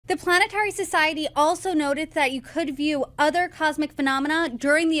The Planetary Society also noted that you could view other cosmic phenomena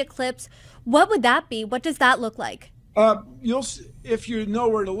during the eclipse. What would that be? What does that look like? If you know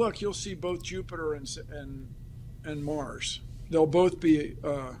where to look, you'll see both Jupiter and Mars. They'll both be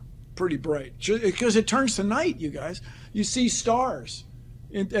pretty bright because it turns to night. You guys, you see stars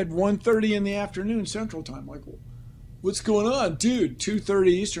at 1:30 in the afternoon Central Time. Like, what's going on, dude?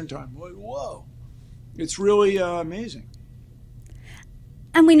 2:30 Eastern Time. Like, whoa, it's really amazing.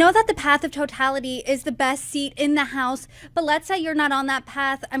 And we know that the path of totality is the best seat in the House, but let's say you're not on that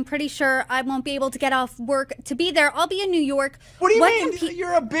path. I'm pretty sure I won't be able to get off work to be there. I'll be in New York. What do you mean?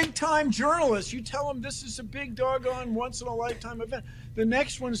 You're a big-time journalist. You tell them this is a big doggone once-in-a-lifetime event. The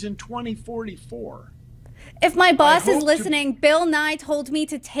next one's in 2044. If my boss is listening, Bill Nye told me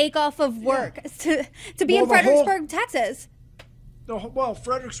to take off of work to be in Fredericksburg, Texas. Well,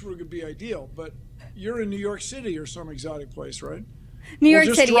 Fredericksburg would be ideal, but you're in New York City or some exotic place, right? New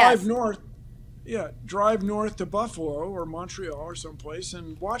York City, drive north. Yeah, drive north to Buffalo or Montreal or someplace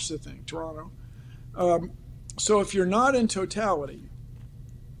and watch the thing, Toronto. So if you're not in totality,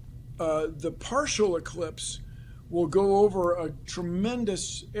 the partial eclipse will go over a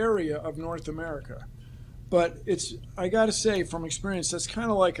tremendous area of North America. But I got to say, from experience, that's kind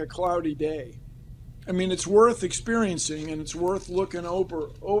of like a cloudy day. I mean, it's worth experiencing and it's worth looking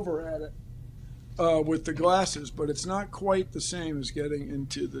over at it with the glasses, but it's not quite the same as getting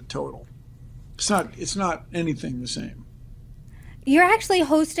into the total. It's not anything the same. You're actually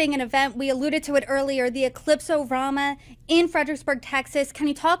hosting an event. We alluded to it earlier, the Eclipse-O-Rama in Fredericksburg, Texas. Can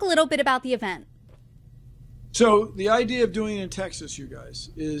you talk a little bit about the event? So the idea of doing it in Texas, you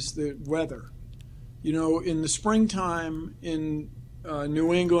guys, is the weather. You know, in the springtime in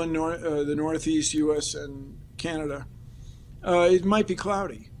New England, the Northeast U.S. and Canada, it might be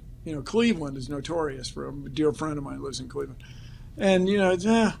cloudy. You know, Cleveland is notorious for a dear friend of mine who lives in Cleveland. And, you know,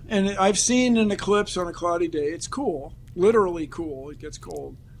 and I've seen an eclipse on a cloudy day. It's cool, literally cool. It gets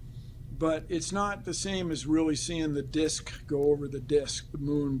cold. But it's not the same as really seeing the disk go over the disk, the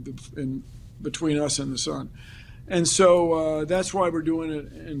moon between us and the sun. And so that's why we're doing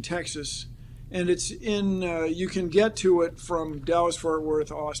it in Texas. And it's you can get to it from Dallas, Fort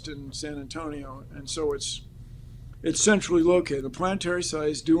Worth, Austin, San Antonio. And so it's centrally located. The Planetary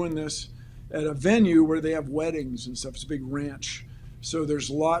Society is doing this at a venue where they have weddings and stuff. It's a big ranch. So there's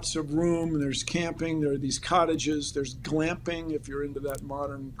lots of room, there's camping, there are these cottages, there's glamping if you're into that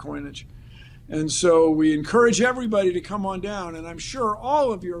modern coinage. And so we encourage everybody to come on down, and I'm sure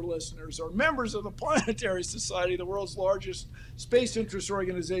all of your listeners are members of the Planetary Society, the world's largest space interest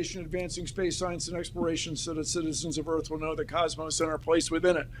organization advancing space science and exploration so that citizens of Earth will know the cosmos and our place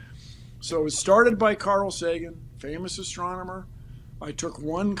within it. So it was started by Carl Sagan, famous astronomer. I took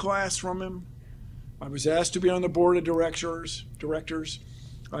one class from him. I was asked to be on the board of directors.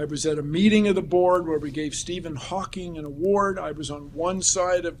 I was at a meeting of the board where we gave Stephen Hawking an award. I was on one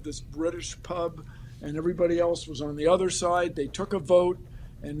side of this British pub and everybody else was on the other side. They took a vote,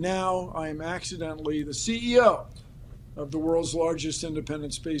 and now I am accidentally the CEO of the world's largest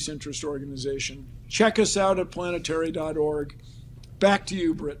independent space interest organization. Check us out at planetary.org. Back to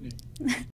you, Brittany.